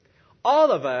earth?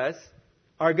 All of us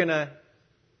are going to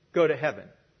go to heaven.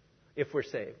 If we're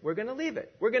saved, we're going to leave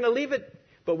it. We're going to leave it,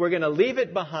 but we're going to leave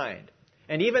it behind.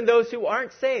 And even those who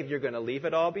aren't saved, you're going to leave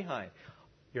it all behind.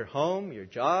 Your home, your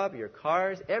job, your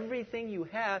cars, everything you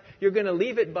have, you're going to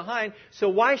leave it behind. So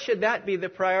why should that be the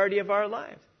priority of our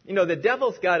lives? You know, the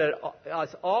devil's got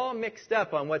us all mixed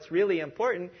up on what's really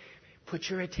important. Put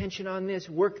your attention on this,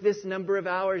 work this number of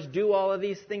hours, do all of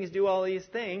these things, do all these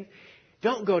things.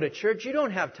 Don't go to church. You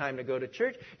don't have time to go to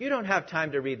church. You don't have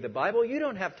time to read the Bible. You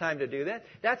don't have time to do that.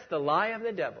 That's the lie of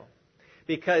the devil.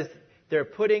 Because they're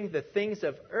putting the things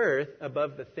of earth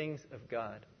above the things of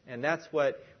God. And that's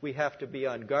what we have to be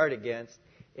on guard against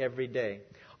every day.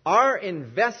 Our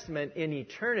investment in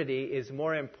eternity is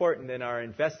more important than our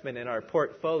investment in our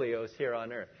portfolios here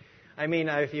on earth. I mean,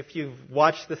 if you've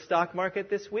watched the stock market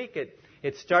this week,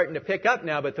 it's starting to pick up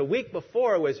now, but the week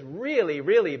before was really,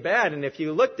 really bad. And if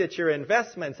you looked at your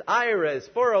investments, IRAs,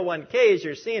 401ks,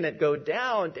 you're seeing it go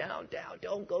down, down, down.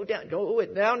 Don't go down. Go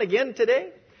down again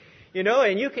today. You know,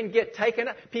 and you can get taken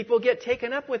up. People get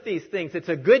taken up with these things. It's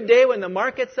a good day when the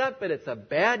market's up, but it's a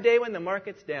bad day when the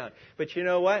market's down. But you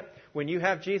know what? When you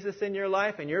have Jesus in your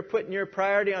life and you're putting your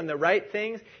priority on the right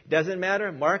things, doesn't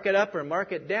matter, market up or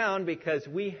market down, because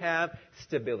we have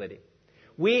stability.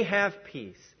 We have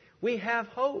peace. We have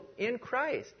hope in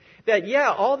Christ. That,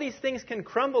 yeah, all these things can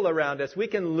crumble around us. We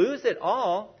can lose it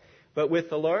all. But with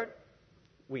the Lord,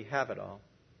 we have it all.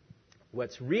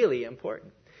 What's really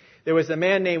important. There was a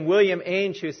man named William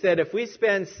Ainge who said, if we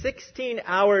spend 16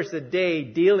 hours a day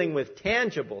dealing with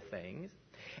tangible things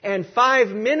and 5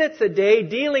 minutes a day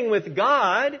dealing with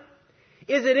God,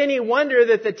 is it any wonder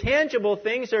that the tangible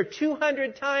things are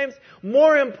 200 times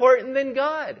more important than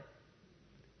God?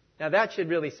 Now that should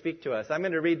really speak to us. I'm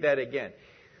going to read that again.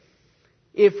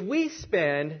 If we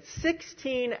spend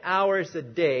 16 hours a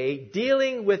day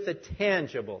dealing with the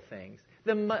tangible things,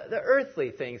 the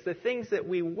earthly things, the things that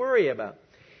we worry about,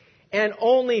 and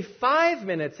only 5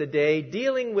 minutes a day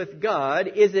dealing with God,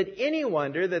 is it any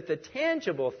wonder that the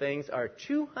tangible things are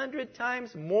 200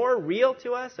 times more real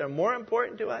to us or more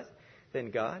important to us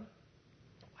than God?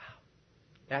 Wow.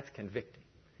 That's convicting.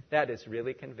 That is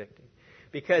really convicting.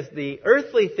 Because the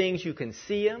earthly things, you can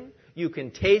see them, you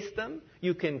can taste them,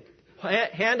 you can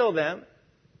handle them,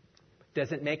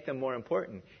 doesn't make them more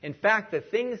important. In fact, the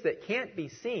things that can't be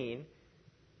seen,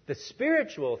 the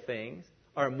spiritual things,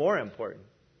 are more important.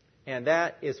 And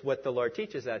that is what the Lord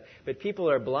teaches us. But people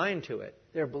are blind to it.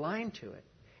 They're blind to it.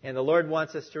 And the Lord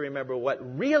wants us to remember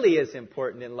what really is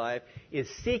important in life is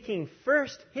seeking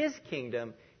first His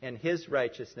kingdom and His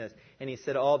righteousness. And He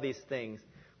said, all these things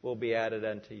will be added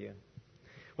unto you.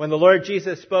 When the Lord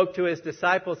Jesus spoke to His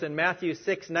disciples in Matthew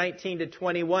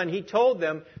 6:19-21, He told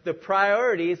them the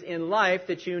priorities in life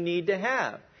that you need to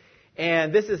have.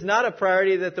 And this is not a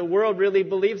priority that the world really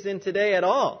believes in today at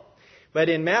all. But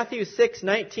in Matthew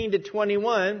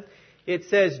 6:19-21, it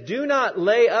says, do not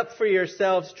lay up for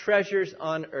yourselves treasures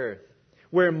on earth,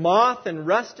 where moth and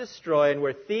rust destroy and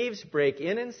where thieves break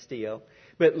in and steal,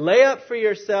 but lay up for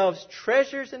yourselves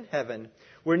treasures in heaven,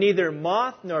 where neither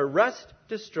moth nor rust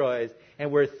destroys,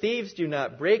 and where thieves do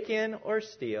not break in or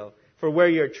steal. For where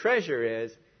your treasure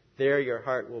is, there your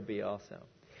heart will be also.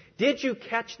 Did you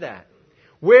catch that?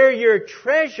 Where your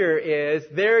treasure is,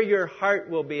 there your heart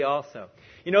will be also.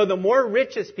 You know, the more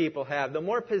riches people have, the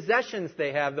more possessions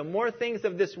they have, the more things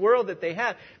of this world that they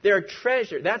have, their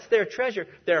treasure, that's their treasure,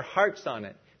 their heart's on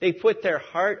it. They put their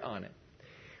heart on it.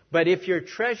 But if your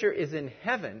treasure is in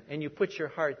heaven and you put your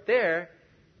heart there,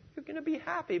 you're going to be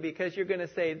happy because you're going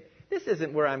to say, this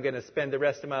isn't where I'm going to spend the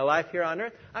rest of my life here on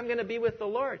earth. I'm going to be with the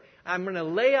Lord. I'm going to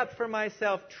lay up for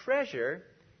myself treasure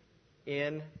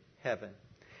in heaven.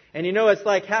 And you know, it's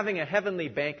like having a heavenly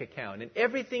bank account. And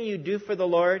everything you do for the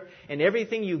Lord and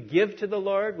everything you give to the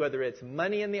Lord, whether it's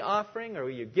money in the offering or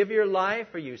you give your life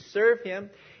or you serve Him,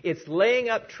 it's laying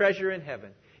up treasure in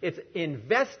heaven. It's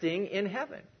investing in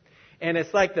heaven. And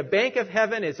it's like the bank of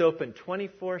heaven is open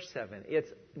 24/7.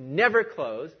 It's never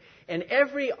closed. And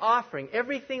every offering,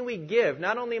 everything we give,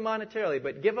 not only monetarily,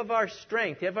 but give of our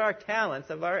strength, give of our talents,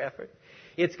 of our effort,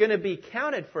 it's going to be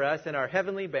counted for us in our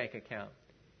heavenly bank account.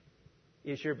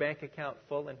 Is your bank account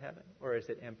full in heaven, or is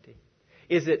it empty?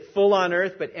 Is it full on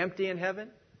earth but empty in heaven?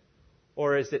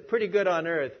 Or is it pretty good on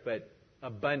earth but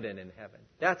abundant in heaven?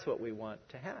 That's what we want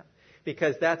to have,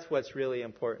 because that's what's really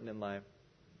important in life.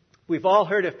 We've all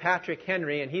heard of Patrick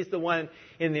Henry, and he's the one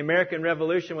in the American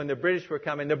Revolution when the British were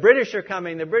coming. The British are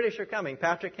coming, the British are coming.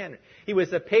 Patrick Henry. He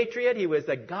was a patriot. He was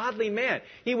a godly man.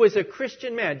 He was a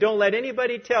Christian man. Don't let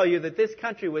anybody tell you that this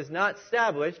country was not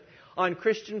established on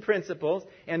Christian principles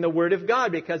and the Word of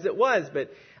God, because it was. But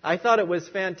I thought it was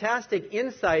fantastic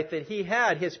insight that he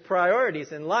had, his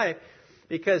priorities in life,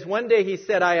 because one day he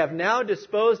said, I have now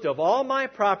disposed of all my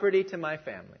property to my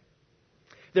family.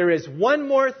 There is one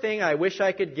more thing I wish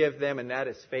I could give them, and that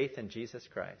is faith in Jesus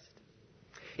Christ.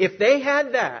 If they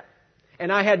had that,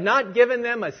 and I had not given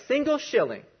them a single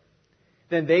shilling,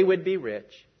 then they would be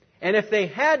rich. And if they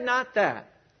had not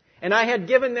that, and I had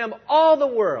given them all the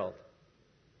world,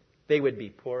 they would be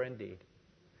poor indeed.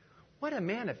 What a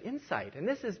man of insight. And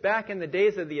this is back in the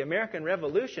days of the American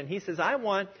Revolution. He says,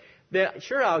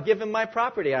 sure, I'll give him my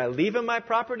property. I'll leave him my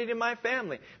property to my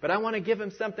family. But I want to give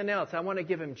him something else. I want to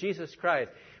give him Jesus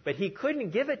Christ. But he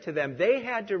couldn't give it to them. They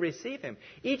had to receive Him.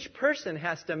 Each person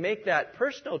has to make that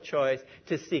personal choice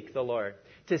to seek the Lord,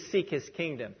 to seek His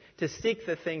kingdom, to seek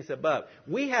the things above.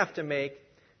 We have to make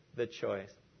the choice.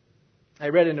 I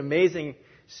read an amazing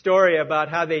story about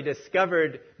how they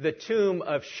discovered the tomb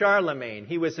of Charlemagne.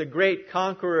 He was a great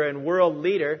conqueror and world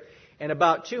leader. And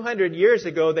about 200 years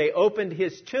ago, they opened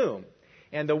his tomb.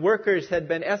 And the workers had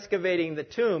been excavating the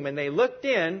tomb. And they looked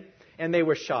in, and they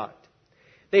were shocked.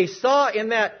 They saw in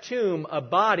that tomb a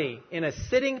body in a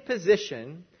sitting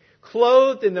position,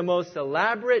 clothed in the most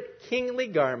elaborate kingly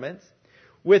garments,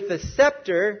 with the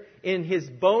scepter in his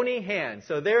bony hand.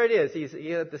 So there it is. He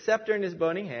had the scepter in his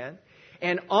bony hand.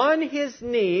 And on his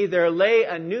knee there lay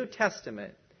a New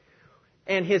Testament.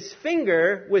 And his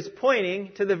finger was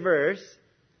pointing to the verse,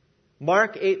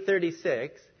 Mark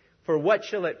 8:36, for what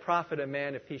shall it profit a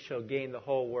man if he shall gain the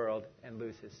whole world and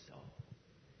lose his soul?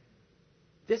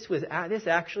 This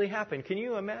actually happened. Can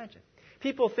you imagine?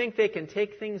 People think they can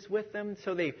take things with them,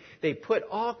 so they put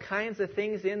all kinds of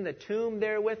things in the tomb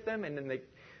there with them, and then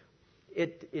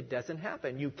it doesn't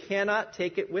happen. You cannot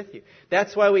take it with you.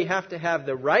 That's why we have to have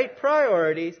the right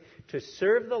priorities to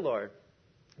serve the Lord,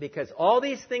 because all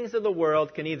these things of the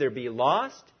world can either be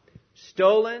lost,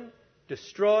 stolen,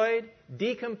 destroyed,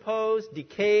 decomposed,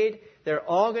 decayed. They're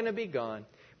all going to be gone.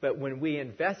 But when we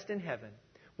invest in heaven,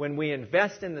 when we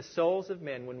invest in the souls of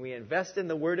men, when we invest in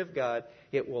the Word of God,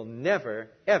 it will never,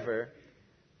 ever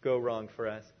go wrong for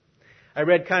us. I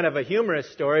read kind of a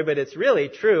humorous story, but it's really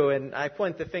true, and I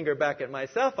point the finger back at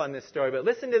myself on this story. But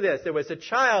listen to this. There was a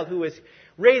child who was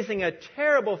raising a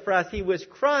terrible fuss. He was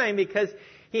crying because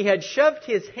he had shoved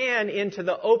his hand into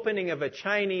the opening of a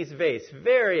Chinese vase,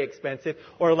 very expensive,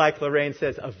 or like Lorraine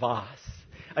says, a vase,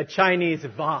 a Chinese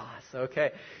vase,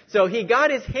 okay? So he got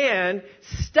his hand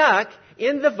stuck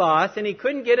in the vase, and he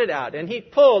couldn't get it out. And he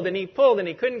pulled, and he pulled, and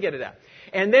he couldn't get it out.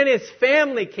 And then his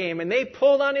family came and they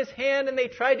pulled on his hand and they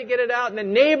tried to get it out. And the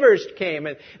neighbors came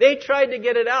and they tried to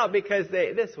get it out because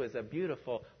this was a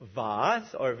beautiful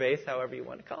vase or vase, however you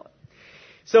want to call it.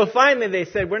 So finally they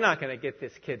said, we're not going to get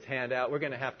this kid's hand out. We're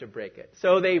going to have to break it.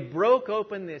 So they broke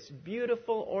open this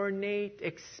beautiful, ornate,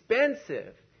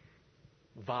 expensive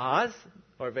vase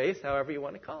or vase, however you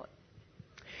want to call it.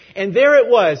 And there it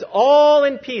was, all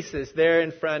in pieces there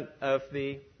in front of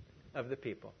the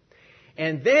people.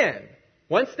 And then,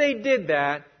 once they did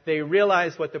that, they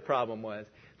realized what the problem was.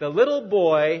 The little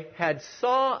boy had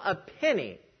saw a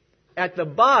penny at the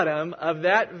bottom of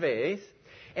that vase,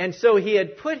 and so he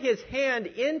had put his hand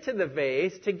into the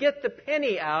vase to get the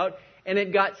penny out, and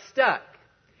it got stuck.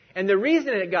 And the reason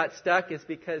it got stuck is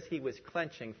because he was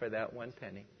clenching for that one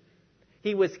penny.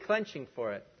 He was clenching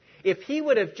for it. If he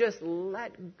would have just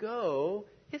let go,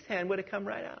 his hand would have come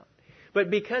right out. But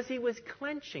because he was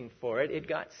clenching for it, it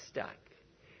got stuck.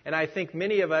 And I think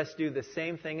many of us do the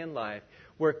same thing in life.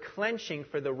 We're clenching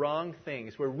for the wrong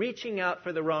things. We're reaching out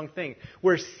for the wrong things.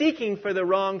 We're seeking for the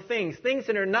wrong things. Things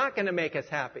that are not going to make us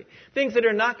happy. Things that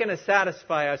are not going to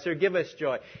satisfy us or give us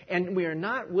joy. And we are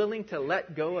not willing to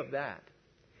let go of that.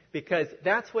 Because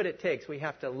that's what it takes. We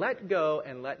have to let go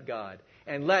and let God.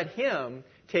 And let Him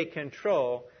take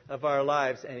control of our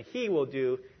lives. And He will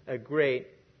do a great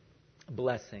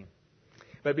blessing.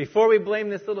 But before we blame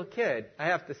this little kid, I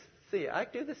have to see, I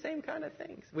do the same kind of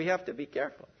things. We have to be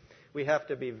careful. We have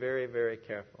to be very, very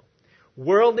careful.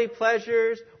 Worldly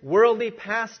pleasures, worldly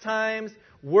pastimes,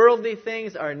 worldly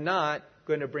things are not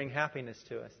going to bring happiness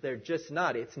to us. They're just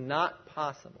not. It's not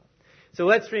possible. So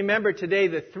let's remember today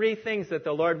the three things that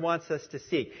the Lord wants us to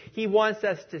seek. He wants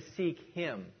us to seek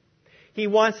Him. He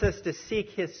wants us to seek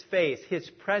His face, His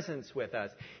presence with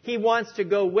us. He wants to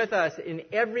go with us in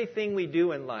everything we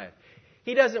do in life.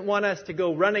 He doesn't want us to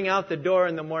go running out the door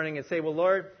in the morning and say, well,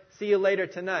 Lord, see you later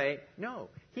tonight. No,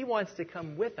 He wants to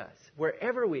come with us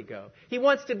wherever we go. He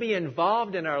wants to be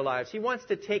involved in our lives. He wants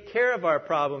to take care of our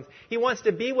problems. He wants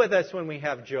to be with us when we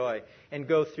have joy and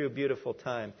go through a beautiful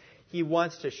time. He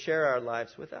wants to share our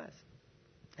lives with us.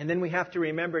 And then we have to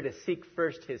remember to seek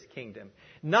first His kingdom.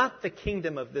 Not the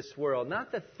kingdom of this world,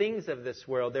 not the things of this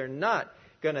world. They're not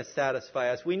going to satisfy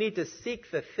us. We need to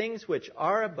seek the things which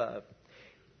are above,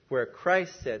 where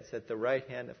Christ sits at the right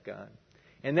hand of God.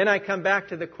 And then I come back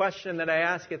to the question that I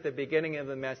asked at the beginning of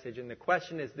the message. And the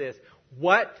question is this: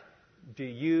 what do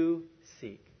you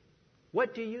seek?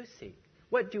 What do you seek?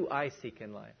 What do I seek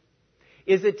in life?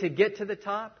 Is it to get to the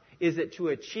top? Is it to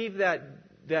achieve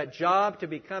that job to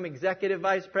become executive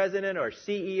vice president or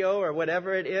CEO or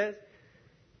whatever it is?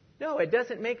 No, it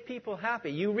doesn't make people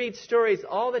happy. You read stories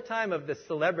all the time of the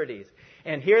celebrities.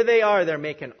 And here they are, they're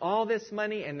making all this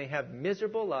money and they have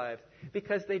miserable lives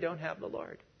because they don't have the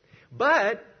Lord.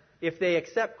 But if they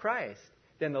accept Christ,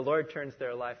 then the Lord turns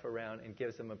their life around and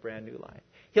gives them a brand new life.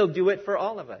 He'll do it for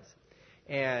all of us.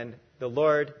 And the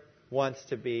Lord wants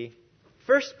to be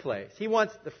first place. He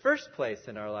wants the first place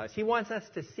in our lives. He wants us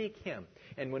to seek Him.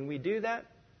 And when we do that,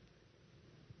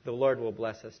 the Lord will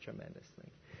bless us tremendously.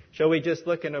 Shall we just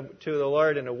look to the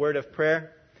Lord in a word of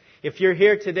prayer? If you're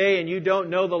here today and you don't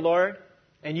know the Lord,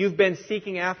 and you've been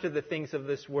seeking after the things of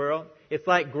this world, it's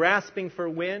like grasping for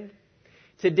wind.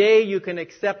 Today you can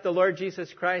accept the Lord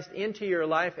Jesus Christ into your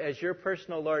life as your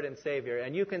personal Lord and Savior.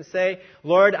 And you can say,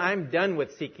 Lord, I'm done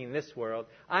with seeking this world.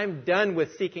 I'm done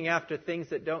with seeking after things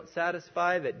that don't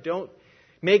satisfy, that don't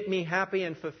make me happy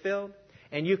and fulfilled.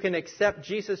 And you can accept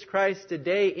Jesus Christ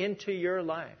today into your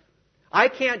life. I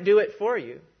can't do it for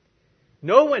you.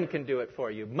 No one can do it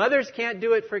for you. Mothers can't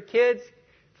do it for kids.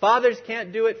 Fathers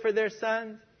can't do it for their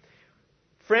sons.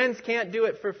 Friends can't do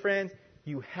it for friends.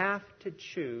 You have to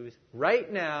choose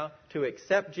right now to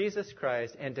accept Jesus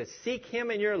Christ and to seek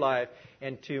Him in your life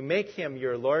and to make Him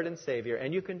your Lord and Savior.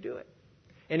 And you can do it.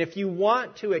 And if you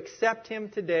want to accept Him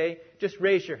today, just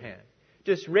raise your hand.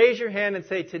 Just raise your hand and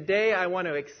say, today I want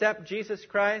to accept Jesus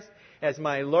Christ as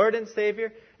my Lord and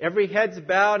Savior. Every head's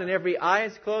bowed and every eye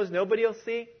is closed. Nobody will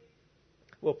see.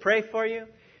 We'll pray for you.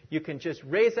 You can just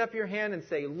raise up your hand and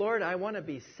say, Lord, I want to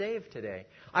be saved today.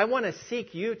 I want to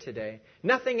seek You today.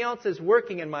 Nothing else is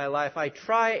working in my life. I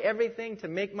try everything to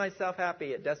make myself happy.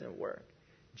 It doesn't work.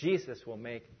 Jesus will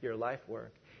make your life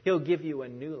work. He'll give you a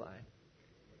new life.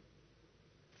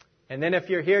 And then if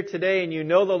you're here today and you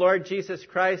know the Lord Jesus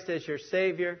Christ as your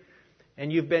Savior,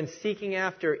 and you've been seeking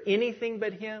after anything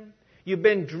but Him, you've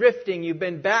been drifting, you've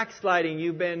been backsliding,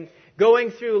 you've been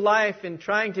going through life and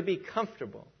trying to be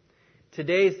comfortable,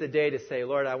 today's the day to say,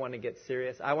 Lord, I want to get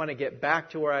serious. I want to get back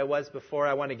to where I was before.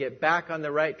 I want to get back on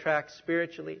the right track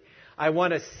spiritually. I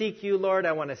want to seek You, Lord.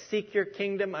 I want to seek Your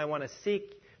kingdom. I want to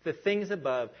seek the things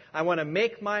above. I want to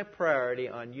make my priority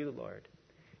on you, Lord.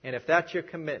 And if that's your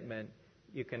commitment,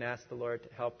 you can ask the Lord to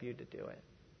help you to do it.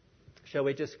 Shall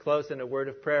we just close in a word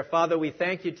of prayer? Father, we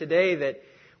thank you today that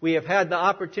we have had the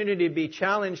opportunity to be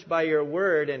challenged by your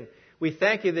word, and we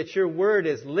thank you that your word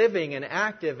is living and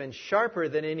active and sharper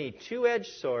than any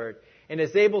two-edged sword and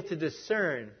is able to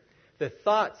discern the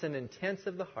thoughts and intents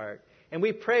of the heart. And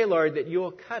we pray, Lord, that you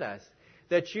will cut us,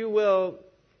 that you will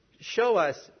show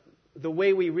us the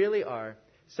way we really are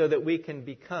so that we can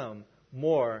become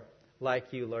more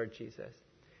like you, Lord Jesus.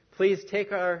 Please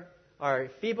take our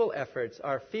feeble efforts,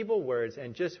 our feeble words,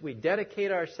 and we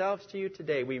dedicate ourselves to you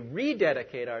today. We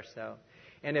rededicate ourselves.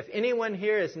 And if anyone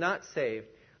here is not saved,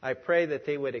 I pray that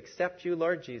they would accept you,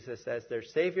 Lord Jesus, as their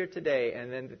Savior today,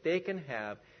 and then that they can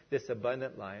have this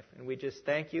abundant life. And we just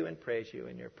thank you and praise you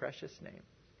in your precious name.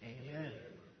 Amen.